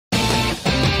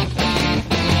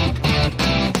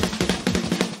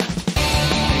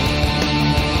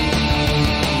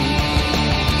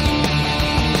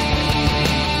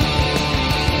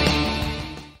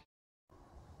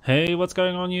Hey, what's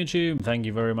going on YouTube? Thank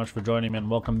you very much for joining me and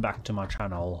welcome back to my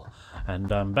channel. And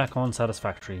I'm back on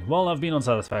Satisfactory. Well, I've been on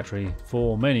Satisfactory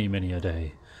for many a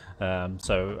day.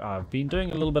 So I've been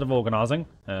doing a little bit of organizing.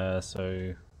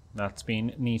 So that's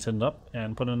been neatened up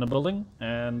and put in a building,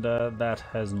 and that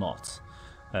has not.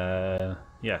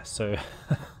 Yeah, so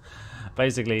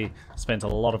basically spent a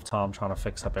lot of time trying to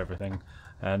fix up everything.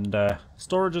 And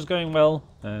storage is going well,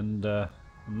 and I'm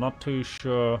not too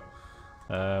sure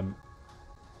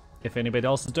if anybody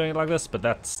else is doing it like this, but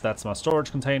that's my storage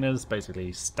containers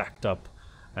basically stacked up,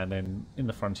 and then in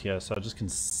the front here, so I just can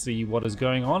see what is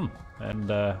going on. And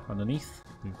underneath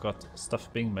we've got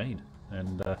stuff being made,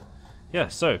 and yeah,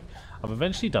 so I've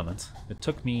eventually done it. It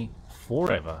took me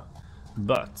forever,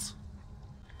 but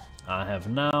I have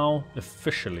now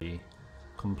officially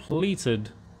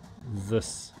completed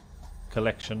this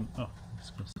collection. Oh, let's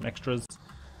get some extras.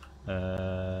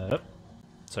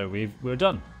 So we're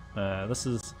done. This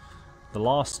is the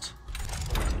last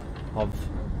of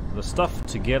the stuff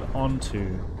to get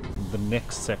onto the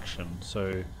next section.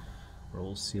 So we're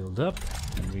all sealed up,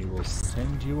 and we will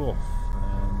send you off.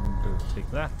 And we'll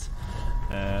take that,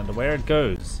 and away it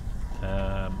goes.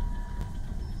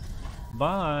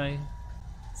 Bye.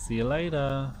 See you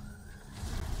later.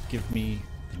 Give me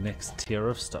the next tier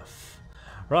of stuff.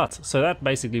 Right. So that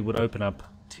basically would open up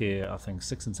tier, I think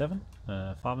 6 and 7,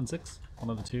 5 and 6, one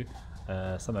of the two,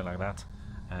 something like that.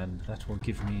 And that will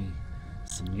give me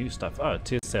some new stuff. Oh,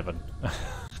 tier 7.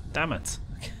 Damn it.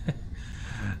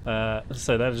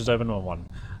 So that just opened on 1.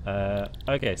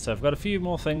 Okay, so I've got a few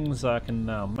more things I can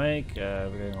now make. We're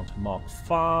going on to Mark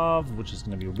 5, which is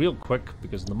going to be real quick,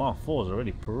 because the Mark 4 is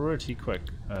already pretty quick.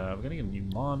 We're going to get a new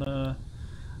miner,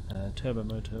 turbo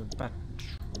motor,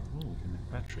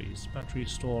 batteries. Battery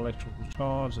store electrical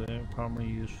charge, primarily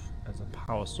used as a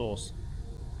power source.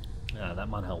 That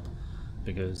might help,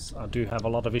 because I do have a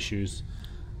lot of issues.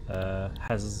 We've got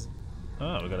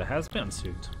a hazmat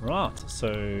suit, right?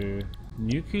 So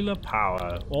nuclear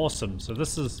power, awesome. So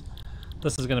this is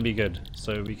going to be good.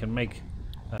 So we can make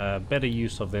better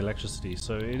use of the electricity.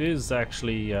 So it is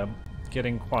actually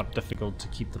getting quite difficult to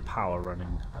keep the power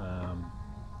running.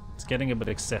 It's getting a bit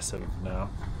excessive now,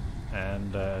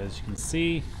 and as you can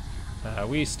see,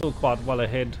 we're still quite well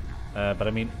ahead. But I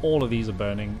mean, all of these are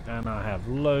burning, and I have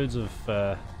loads of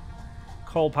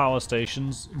coal power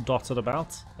stations dotted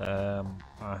about. I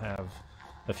have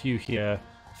a few here,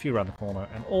 a few around the corner,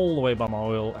 and all the way by my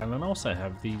oil. And then I also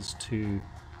have these two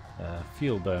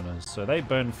fuel burners. So they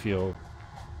burn fuel,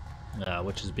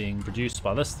 which is being produced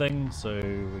by this thing. So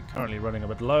we're currently running a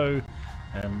bit low,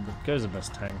 and it goes in this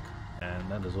tank. And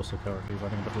that is also currently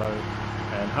running a bit low.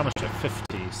 And how much?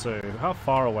 50. So how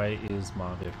far away is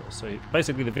my vehicle? So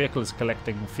basically the vehicle is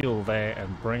collecting fuel there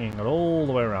and bringing it all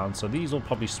the way around. So these will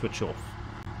probably switch off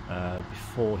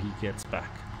before he gets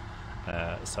back.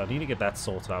 So I need to get that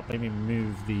sorted out. Maybe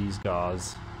move these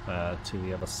guys to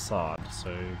the other side.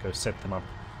 So go set them up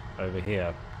over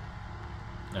here,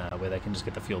 where they can just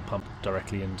get the fuel pumped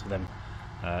directly into them,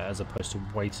 as opposed to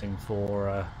waiting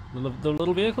for the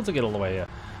little vehicle to get all the way here.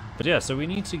 But yeah, so we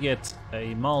need to get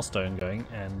a milestone going,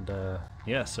 and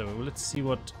yeah, so let's see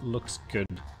what looks good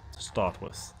to start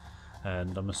with.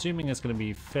 And I'm assuming it's going to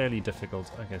be fairly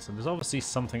difficult. Okay, so there's obviously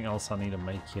something else I need to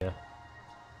make here.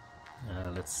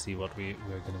 Let's see what we're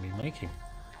going to be making.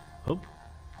 Oh.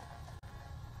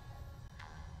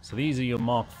 So these are your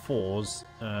Mark 4s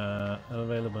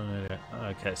available.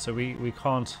 Okay, so we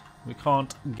can't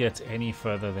get any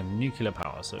further than nuclear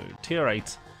power. So tier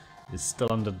 8 is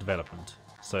still under development.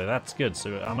 So that's good.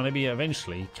 So I'm going to be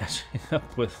eventually catching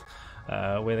up with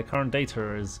where the current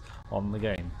data is on the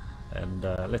game. And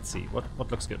let's see what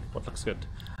looks good. What looks good.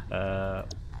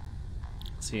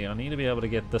 See, I need to be able to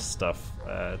get this stuff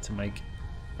to make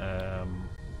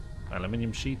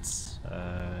aluminium sheets.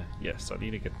 Yes, I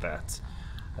need to get that.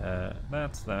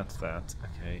 That.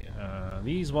 Okay.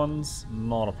 These ones,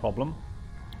 not a problem.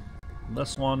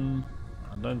 This one,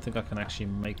 I don't think I can actually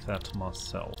make that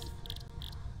myself.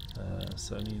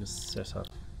 So I need to set up.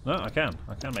 No, I can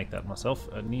make that myself.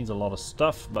 It needs a lot of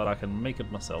stuff, but I can make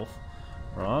it myself.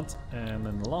 Right, and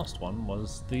then the last one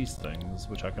was these things,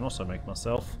 which I can also make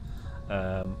myself.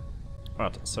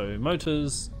 Right, so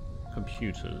motors,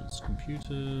 computers.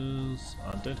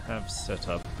 I did have set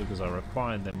up because I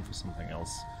required them for something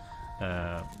else.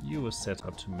 You were set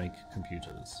up to make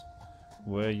computers,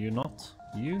 were you not?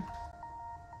 You?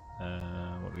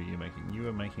 What were you making? You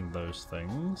were making those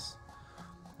things.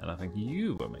 And I think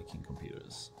you were making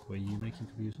computers. Were you making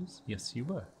computers? Yes, you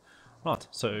were. Right.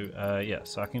 So yeah.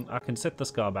 So I can set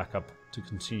this guy back up to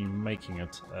continue making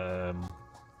it.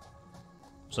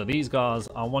 So these guys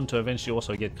I want to eventually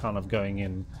also get kind of going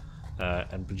in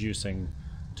and producing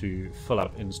to fill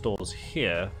up in stores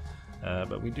here.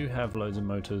 But we do have loads of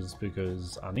motors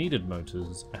because I needed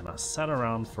motors and I sat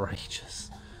around for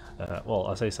ages. Well,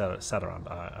 I say sat around,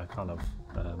 I kind of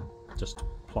just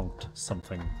plonked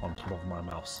something on top of my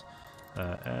mouse.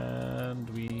 And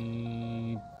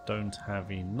we don't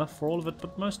have enough for all of it,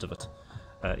 but most of it.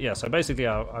 Yeah, so basically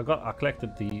I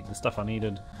collected the stuff I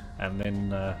needed and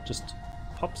then just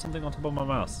popped something on top of my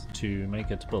mouse to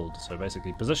make it build. So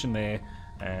basically position there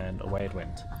and away it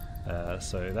went.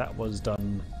 So that was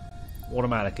done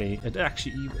automatically. It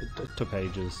took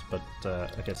ages, but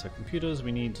okay, so computers,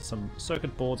 we need some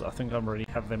circuit boards. I think I already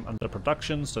have them under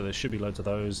production, so there should be loads of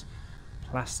those.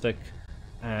 Plastic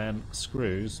and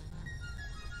screws,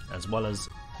 as well as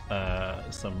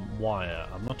some wire.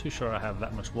 I'm not too sure I have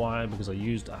that much wire because I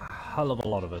used a hell of a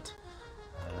lot of it.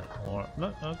 Or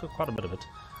no, I've got quite a bit of it.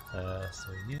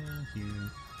 So you.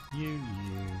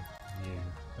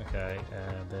 Okay,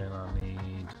 and then I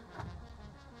need.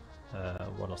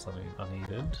 What else I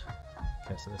needed?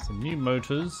 Okay, so there's some new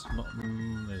motors.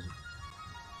 There's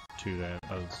 2 there.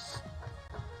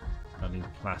 I need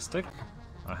plastic.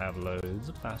 I have loads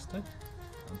of plastic.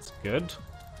 That's good.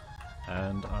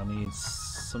 And I need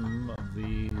some of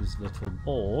these little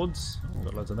boards. Oh, I've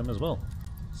got loads of them as well.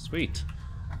 Sweet.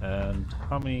 And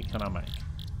how many can I make?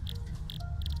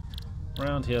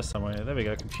 Around here somewhere. There we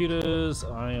go. Computers.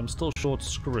 I am still short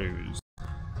screws.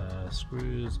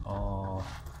 Screws are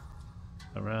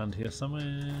around here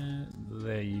somewhere.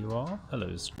 There you are.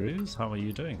 Hello, screws. How are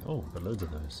you doing? Oh, got loads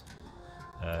of those.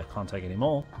 Can't take any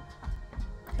more.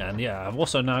 And yeah, I've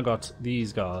also now got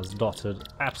these guys dotted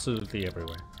absolutely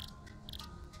everywhere,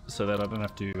 so that I don't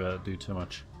have to do too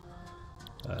much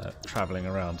traveling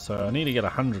around. So I need to get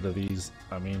 100 of these.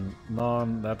 I mean,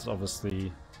 that's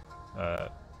obviously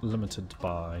limited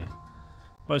by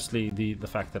mostly the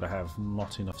fact that I have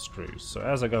not enough screws. So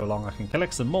as I go along, I can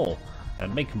collect some more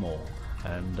and make more.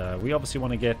 And we obviously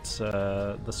want to get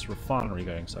this refinery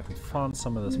going, so I can find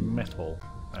some of this metal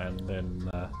and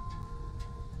then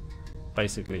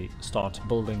basically start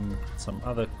building some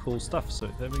other cool stuff. So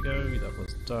there we go, that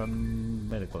was done.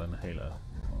 Medical inhaler.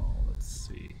 Oh, let's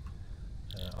see.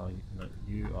 No,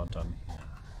 you are done here.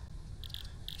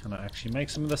 Can I actually make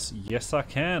some of this? Yes, I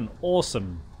can.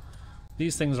 Awesome.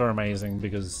 These things are amazing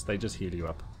because they just heal you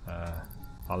up.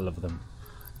 I love them.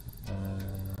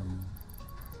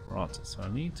 Right, so I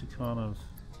need to kind of...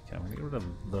 Okay, I'm going to get rid of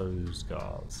those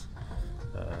guys.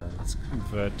 Let's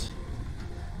convert...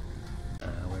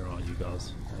 where are you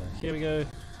guys? Here we go.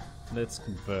 Let's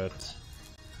convert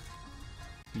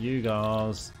you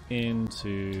guys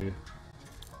into...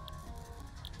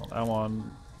 Not that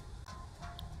one.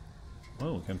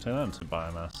 Oh, we can turn that into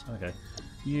biomass. Okay.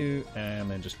 You, and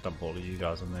then just dump all of you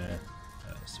guys in there.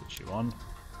 Switch you on.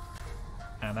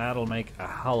 And that'll make a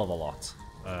hell of a lot.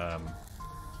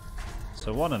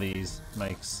 So one of these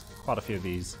makes quite a few of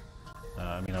these.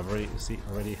 I mean, I've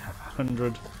already have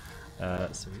 100.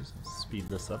 So just speed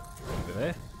this up over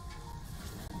there.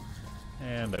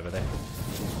 And over there.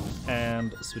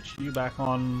 And switch you back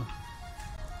on.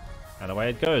 And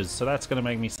away it goes. So that's going to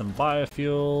make me some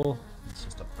biofuel. Let's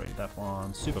just upgrade that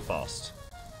one super fast.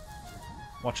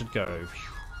 Watch it go.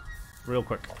 Real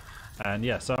quick. And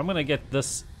yeah, so I'm going to get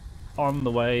this on the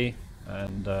way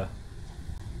and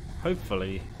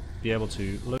hopefully be able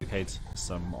to locate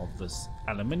some of this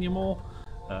aluminium ore.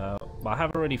 I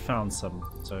have already found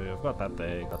some, so I've got that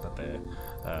there,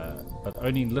 but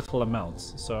only little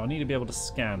amounts. So I need to be able to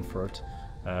scan for it,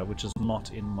 which is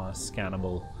not in my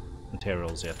scannable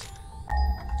materials yet.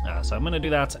 So I'm going to do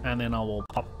that, and then I will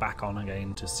pop back on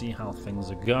again to see how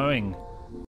things are going.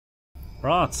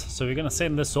 Right, so we're going to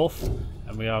send this off,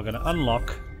 and we are going to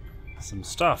unlock some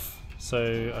stuff.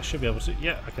 So I should be able to,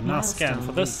 yeah, I can now scan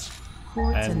for this.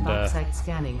 Quartz and bauxite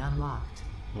scanning unlocked.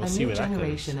 We'll a see new where that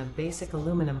generation goes. of basic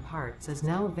aluminum parts is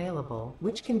now available,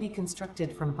 which can be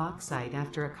constructed from bauxite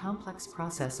after a complex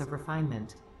process of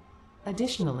refinement.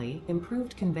 Additionally,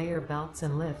 improved conveyor belts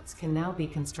and lifts can now be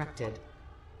constructed.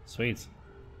 Sweet.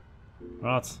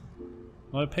 Right.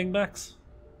 No pingbacks?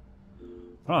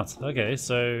 Right, okay,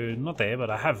 so not there, but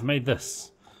I have made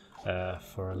this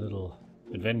for a little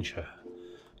adventure.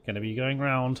 Going to be going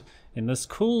around in this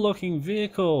cool looking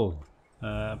vehicle.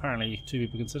 Apparently 2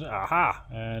 people consider. Aha!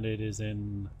 And it is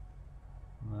in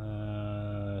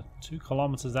 2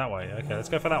 kilometers that way. Okay, let's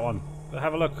go for that one.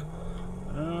 Have a look.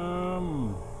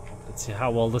 Let's see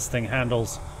how well this thing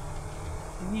handles.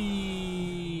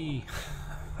 Whee!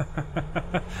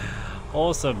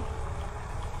 Awesome.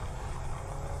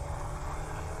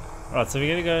 Right, so we're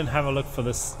going to go and have a look for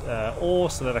this ore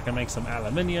so that I can make some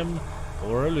aluminium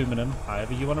or aluminum,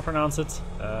 however you want to pronounce it.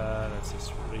 Let's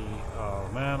just oh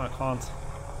man, I can't.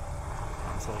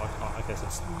 So I can't. Okay, so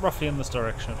it's roughly in this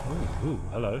direction. Ooh,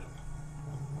 hello.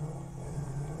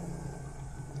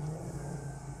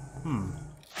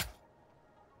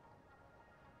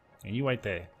 And you wait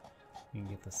there. You can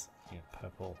get this. Yeah,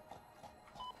 purple.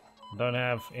 Don't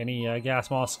have any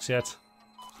gas masks yet.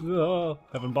 Ugh,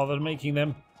 haven't bothered making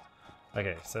them.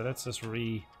 Okay, so let's just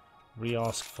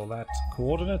re-ask for that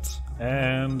coordinate,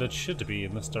 and it should be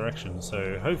in this direction.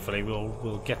 So hopefully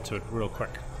we'll get to it real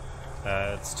quick.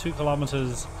 It's 2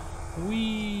 kilometers.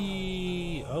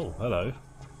 Oh, hello.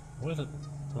 Where the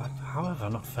how have I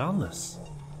not found this?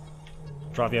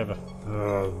 Drive you over.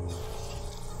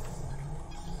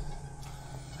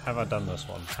 Have I done this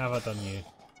one? Have I done you?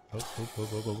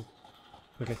 Oh.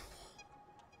 Okay.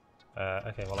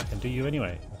 Okay, well I can do you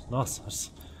anyway. That's nice.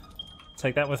 Let's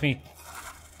take that with me.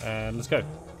 And let's go.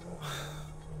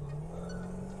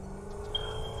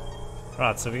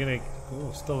 Right, so we're gonna...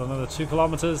 Ooh, still another 2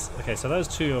 kilometers. Okay, so those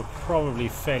two are probably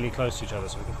fairly close to each other,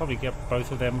 so we can probably get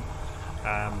both of them.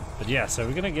 But yeah, so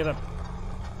we're gonna get up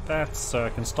that so I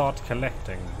can start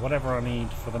collecting whatever I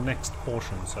need for the next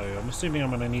portion. So I'm assuming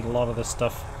I'm gonna need a lot of this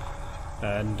stuff.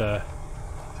 And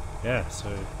yeah, so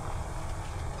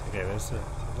okay, there's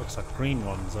looks like green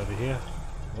ones over here.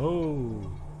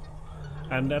 Oh,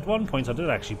 and at one point I did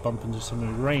actually bump into some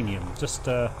uranium just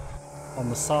on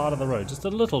the side of the road, just a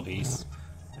little piece,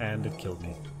 and it killed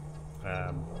me.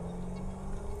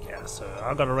 Yeah, so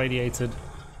I got irradiated.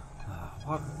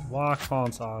 Why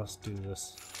can't I do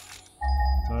this?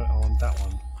 No, I want that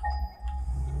one.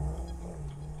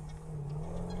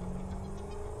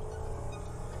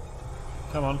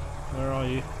 Come on, where are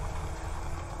you?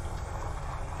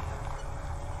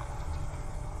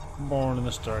 More in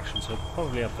this direction, so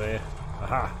probably up there.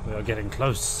 Aha, we are getting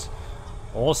close.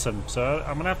 Awesome, so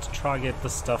I'm gonna have to try get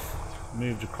this stuff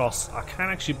moved across. I can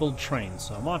actually build trains,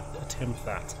 so I might attempt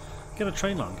that. Get a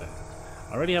train line going.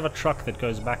 I already have a truck that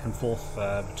goes back and forth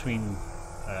between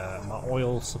my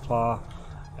oil supply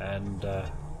and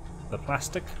the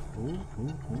plastic. Ooh,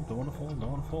 don't want to fall,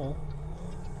 don't want to fall.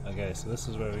 Okay, so this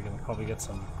is where we're going to probably get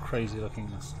some crazy looking...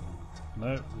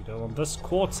 No, we don't want this.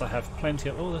 Quartz, I have plenty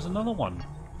of... Oh, there's another one.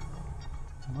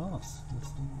 Nice.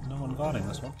 There's no one guarding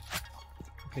this one.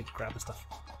 Okay, grab the stuff.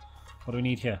 What do we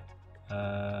need here?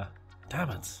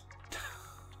 Damn it.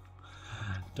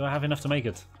 Do I have enough to make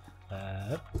it?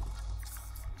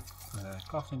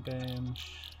 Crafting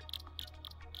bench.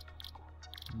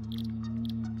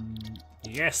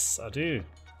 Yes, I do.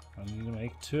 I need to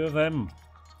make 2 of them.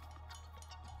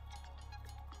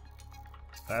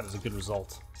 That is a good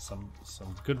result. Some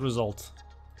good result.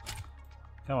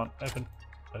 Come on, open.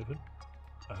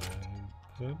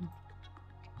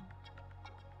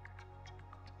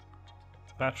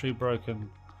 Battery broken.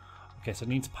 Okay, so it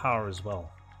needs power as well.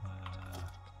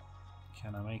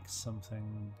 Can I make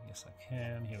something? Yes, I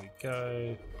can. Here we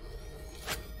go.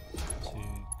 2, go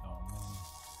on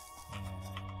then.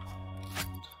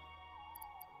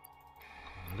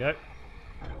 And there we go.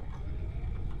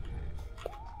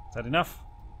 Is that enough?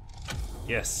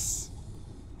 Yes.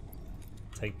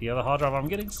 Take the other hard drive I'm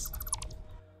getting.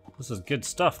 This is good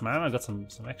stuff, man. I got some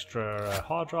extra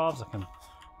hard drives. I can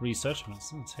research. I'm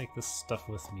just going to take this stuff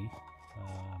with me.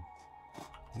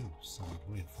 Ooh, some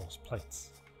reinforced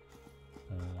plates.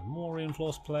 More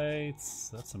reinforced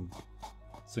plates. It's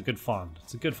a good find.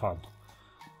 It's a good find.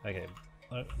 Okay.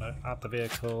 No, out the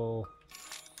vehicle.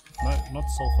 No, not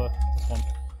sulfur. This one.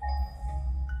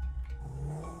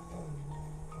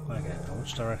 Okay, now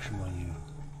which direction were you?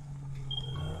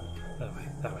 That way,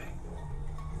 that way.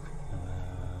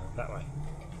 That way.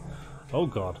 Oh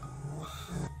god.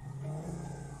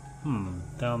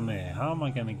 Down there. How am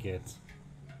I gonna get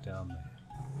down there?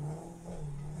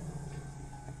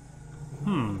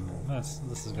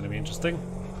 This is gonna be interesting.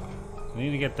 I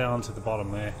need to get down to the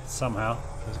bottom there somehow.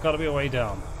 There's gotta be a way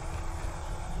down.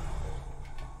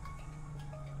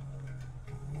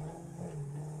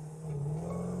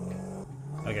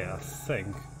 Okay, I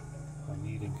think I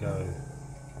need to go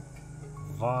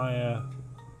via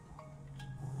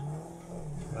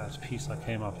that piece I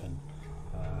came up in.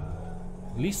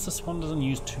 At least this one doesn't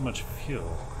use too much fuel,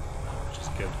 which is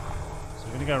good. So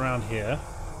we're going to go around here. I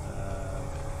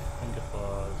think it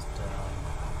was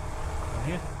down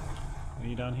here. Are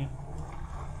you down here?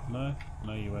 No?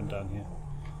 No, you weren't down here.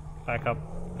 Back up,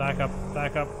 back up,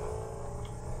 back up.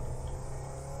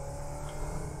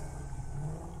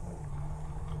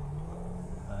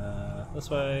 This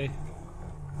way.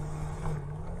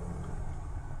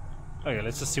 Okay,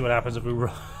 let's just see what happens if we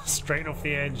run straight off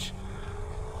the edge.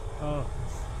 Oh,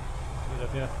 get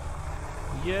up here.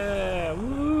 Yeah,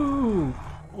 woo!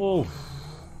 Oh,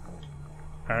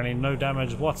 apparently no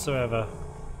damage whatsoever.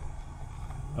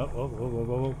 Oh, whoa, whoa, whoa,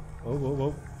 whoa, whoa, whoa,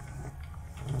 whoa.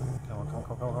 Come on, come on,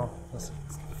 come on, come on.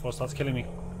 Before it starts killing me.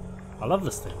 I love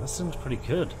this thing. This thing's pretty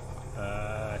good.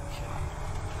 Okay.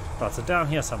 Right, so down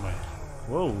here somewhere.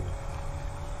 Whoa.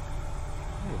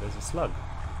 Oh, there's a slug.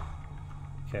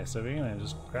 Okay, so we're going to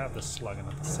just grab the slug, and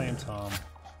at the same time,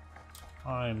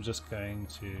 I'm just going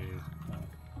to...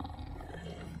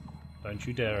 don't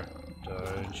you dare.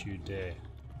 Don't you dare.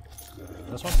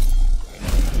 This one?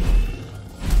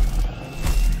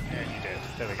 And you did.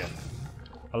 There we go.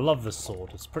 I love this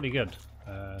sword. It's pretty good.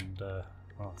 And,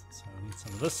 right, so we need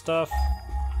some of this stuff.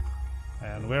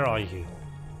 And where are you?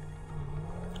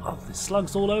 Oh, there's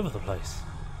slugs all over the place.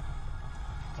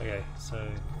 Okay, so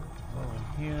go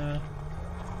in here.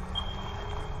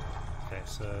 Okay,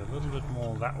 so a little bit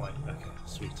more that way. Okay,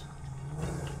 sweet.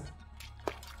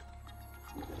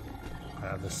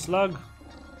 The slug.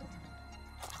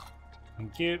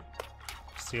 Thank you.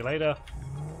 See you later.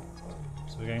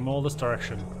 So we're going more this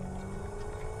direction.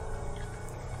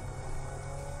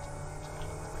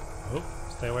 Oh,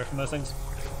 stay away from those things.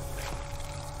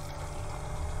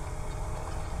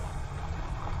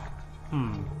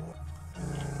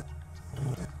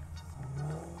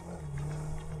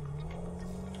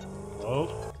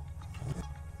 Oh.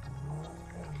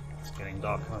 It's getting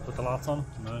dark. Can I put the lights on?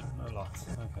 No, no lights.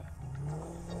 Okay.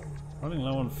 Running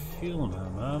low on fuel now,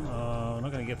 man. We're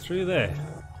not going to get through there.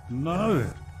 No!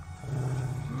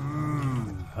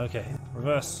 Okay,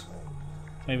 reverse.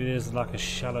 Maybe there's like a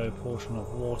shallow portion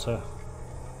of water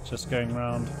just going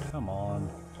around. Come on.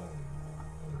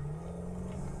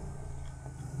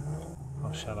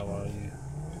 How shallow are you?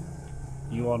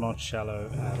 You are not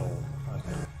shallow at all.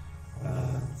 Okay.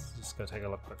 Let's just go take a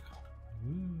look quick.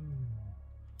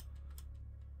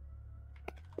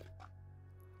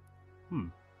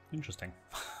 Interesting.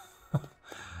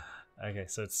 Okay,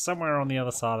 so it's somewhere on the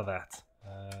other side of that.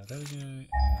 There we go. And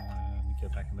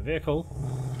get back in the vehicle.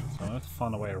 So I have to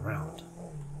find a way around.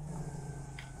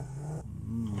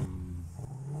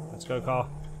 Let's go, car.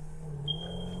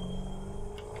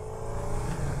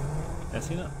 Yeah,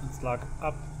 see that? It's like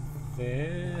up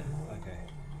there. Okay.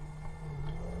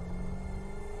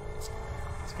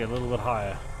 Let's get a little bit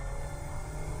higher.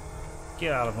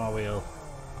 Get out of my wheel.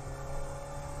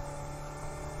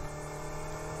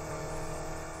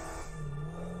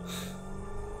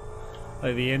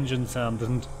 Like the engine sound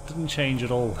didn't change at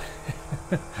all.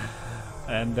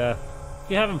 And if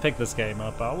you haven't picked this game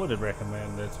up, I would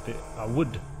recommend it. I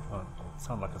would. Well, it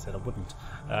sounded like I said I wouldn't.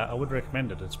 I would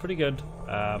recommend it. It's pretty good.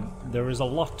 There is a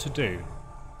lot to do,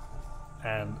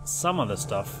 and some of the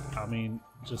stuff, I mean,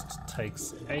 just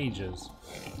takes ages.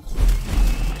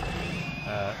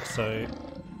 So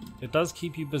it does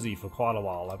keep you busy for quite a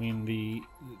while. I mean, the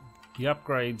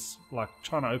upgrades, like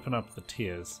trying to open up the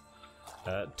tiers.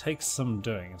 Takes some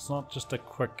doing. It's not just a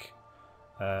quick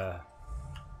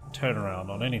turnaround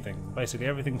on anything. Basically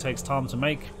everything takes time to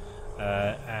make,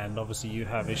 and obviously you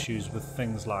have issues with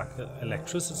things like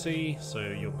electricity, so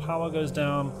your power goes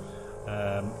down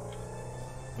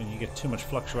when you get too much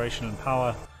fluctuation in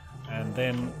power, and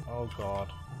then, oh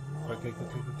god, quickly,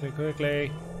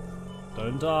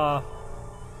 don't die,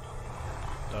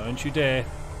 don't you dare,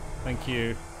 thank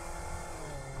you.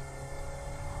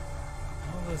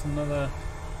 There's another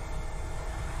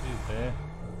dude there.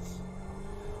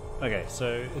 Okay,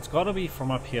 so it's got to be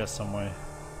from up here somewhere.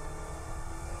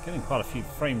 Getting quite a few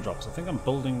frame drops. I think I'm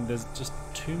building. There's just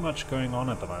too much going on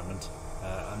at the moment.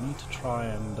 I need to try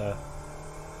and I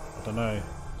don't know,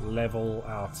 level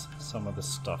out some of the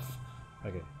stuff.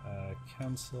 Okay,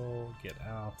 cancel, get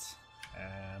out,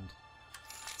 and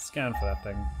scan for that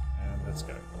thing, and let's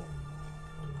go.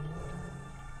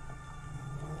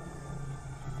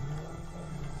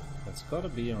 It's got to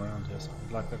be around here. So,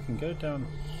 like, I can go down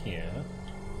here.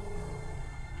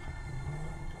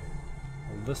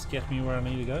 Will this get me where I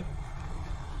need to go?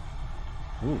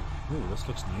 Ooh, this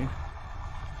looks new.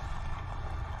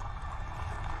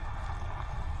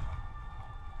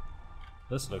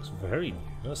 This looks very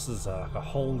new. This is like a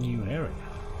whole new area.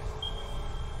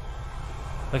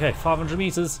 Okay, 500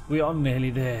 meters. We are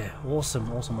nearly there.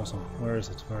 Awesome, awesome, awesome. Where is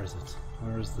it? Where is it?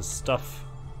 Where is the stuff?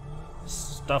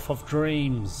 Stuff of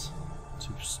dreams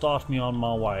to start me on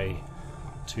my way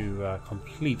to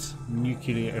complete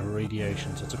nuclear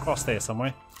irradiation. So it's across there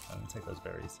somewhere. I'm gonna take those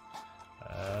berries.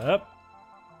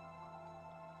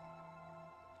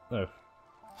 No.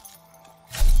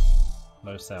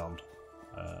 No sound.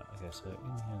 Okay, so in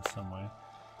here somewhere.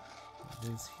 It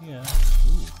is here.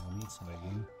 Ooh, I need some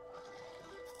again.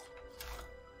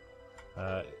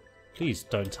 Please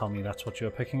don't tell me that's what you're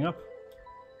picking up.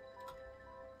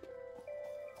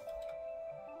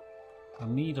 I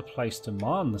need a place to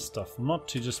mine this stuff, not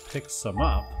to just pick some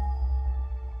up.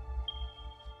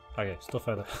 Okay, still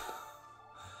further.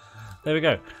 There we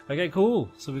go. Okay, cool.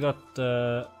 So we got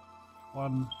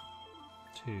 1,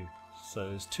 2. So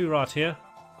there's 2 right here,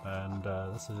 and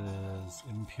this is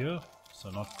impure, so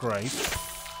not great.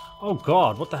 Oh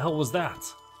God, what the hell was that?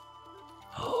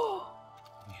 You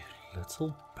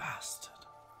little bastard.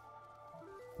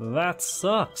 That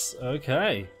sucks.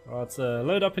 Okay, let's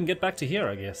load up and get back to here,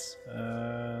 I guess.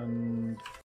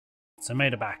 So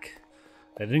made it back.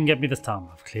 They didn't get me this time.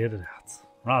 I've cleared it out.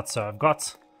 Right, so I've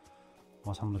got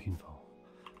what I'm looking for.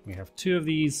 We have 2 of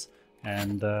these,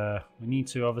 and we need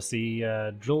to obviously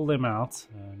drill them out.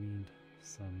 I need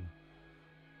some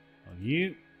of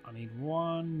you. I need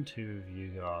 1, 2 of you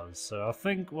guys. So I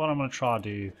think what I'm going to try to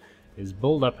do is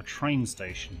build up a train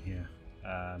station here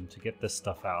to get this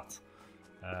stuff out.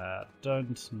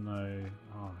 Don't know.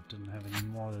 Oh, I didn't have any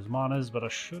more of those miners, but I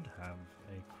should have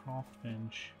a craft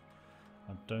bench.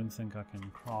 I don't think I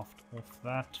can craft off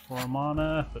that for a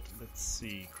miner, but let's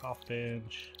see. Craft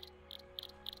bench.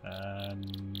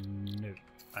 No,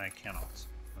 I cannot.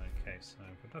 Okay, so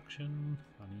production.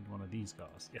 I need one of these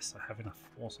guys. Yes, I have enough.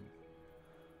 Awesome.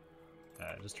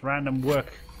 Just a random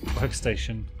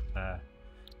workstation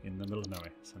in the middle of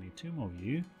nowhere. So I need 2 more of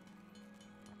you.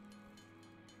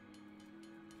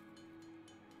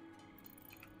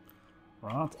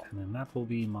 Right, and then that will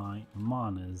be my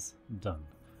miners done.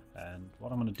 And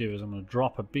what I'm going to do is I'm going to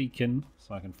drop a beacon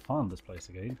so I can find this place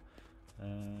again.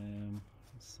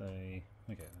 Let's say,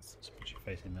 okay, let's just put you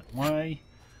facing that way.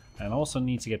 And I also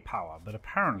need to get power. But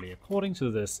apparently, according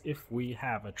to this, if we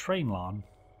have a train line,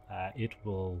 it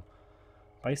will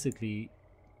basically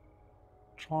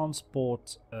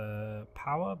transport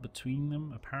power between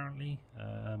them, apparently.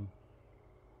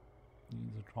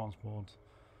 Use the transport.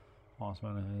 Fast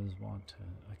manner has 1, 2.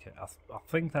 Okay, I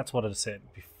think that's what it said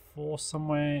before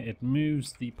somewhere. It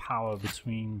moves the power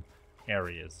between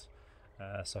areas.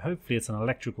 So hopefully it's an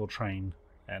electrical train,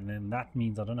 and then that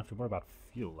means I don't have to worry about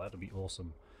fuel. That'd be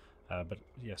awesome. But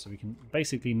yeah, so we can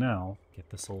basically now get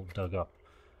this all dug up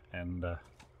and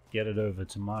get it over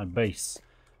to my base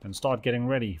and start getting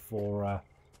ready for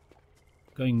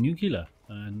going nuclear.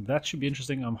 And that should be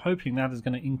interesting. I'm hoping that is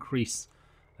going to increase.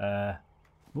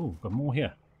 Ooh, got more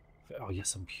here. Oh yes,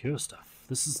 some pure stuff.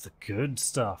 This is the good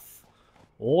stuff.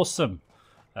 Awesome.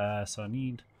 So I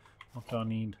need, what do I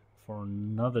need for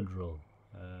another drill?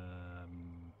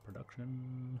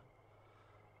 Production.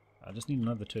 I just need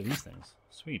another 2 of these things.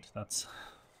 Sweet. That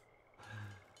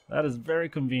is very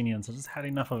convenient. I just had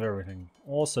enough of everything.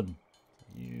 Awesome.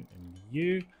 You and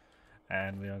you.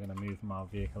 And we are going to move my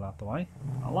vehicle out the way.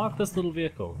 I like this little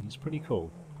vehicle. He's pretty cool.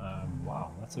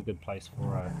 Wow, that's a good place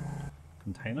for a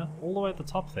container. All the way at the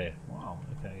top there. Wow,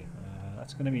 okay.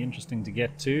 That's going to be interesting to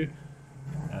get to.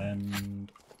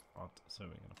 And so we're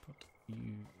going to put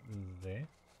you there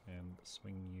and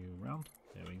swing you around.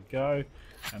 There we go.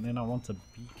 And then I want a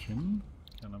beacon.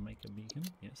 Can I make a beacon?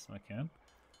 Yes, I can.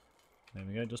 There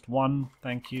we go. Just 1.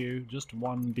 Thank you. Just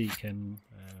 1 beacon.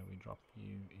 We drop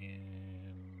you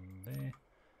in there.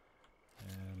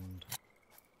 And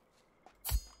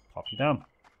pop you down.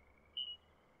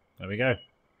 There we go.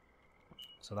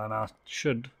 So then I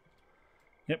should,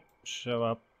 yep, show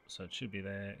up. So it should be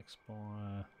there.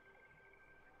 Explorer.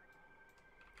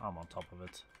 I'm on top of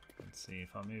it. Let's see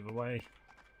if I move away.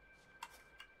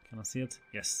 Can I see it?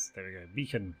 Yes, there we go.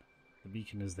 Beacon. The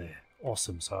beacon is there.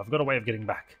 Awesome. So I've got a way of getting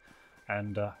back.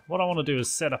 And what I want to do is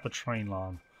set up a train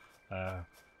line.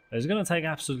 It's going to take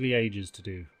absolutely ages to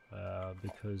do.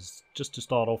 Because just to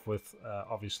start off with,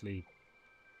 obviously,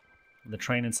 the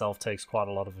train itself takes quite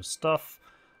a lot of stuff.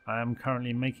 I am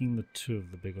currently making the 2 of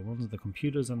the bigger ones, the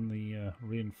computers and the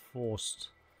reinforced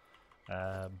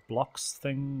blocks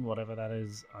thing, whatever that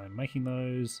is. I'm making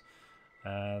those.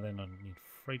 Then I need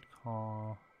freight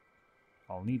car.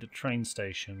 I'll need a train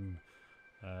station,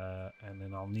 and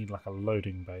then I'll need like a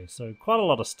loading bay. So quite a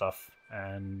lot of stuff,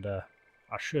 and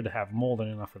I should have more than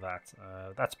enough of that.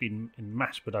 That's been in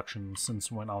mass production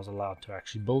since when I was allowed to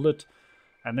actually build it,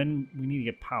 and then we need to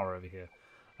get power over here.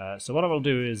 So what I will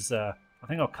do is I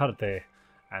think I'll cut it there,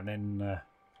 and then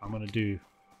I'm going to do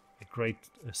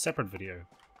a separate video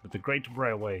with the Great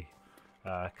Railway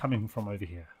coming from over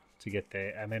here to get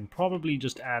there, and then probably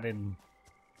just add in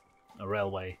a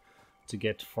railway to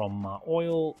get from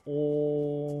oil,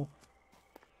 or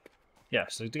yeah,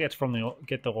 so to get from the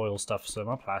oil stuff, so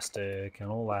my plastic and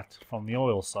all that from the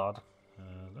oil side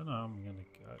I don't know. I'm gonna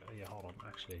go. Yeah, hold on.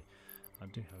 Actually, I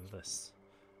do have this,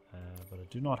 but I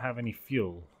do not have any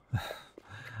fuel.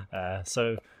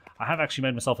 So I have actually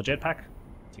made myself a jetpack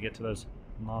to get to those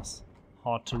nice,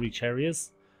 hard to reach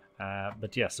areas.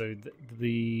 But yeah, so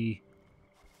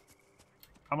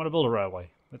I'm gonna build a railway.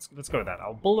 Let's go with that.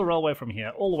 I'll build a railway from here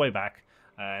all the way back,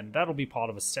 and that'll be part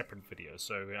of a separate video.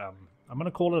 So I'm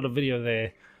gonna call it a video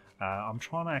there. I'm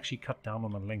trying to actually cut down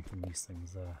on the length of these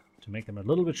things to make them a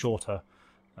little bit shorter,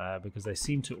 because they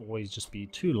seem to always just be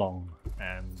too long,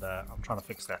 and I'm trying to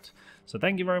fix that. So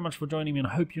thank you very much for joining me, and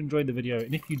I hope you enjoyed the video.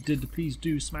 And if you did, please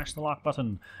do smash the like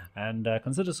button and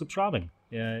consider subscribing.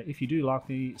 If you do like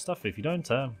the stuff. If you don't,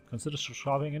 consider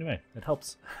subscribing anyway. It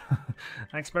helps.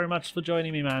 Thanks very much for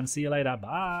joining me, man. See you later.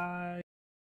 Bye.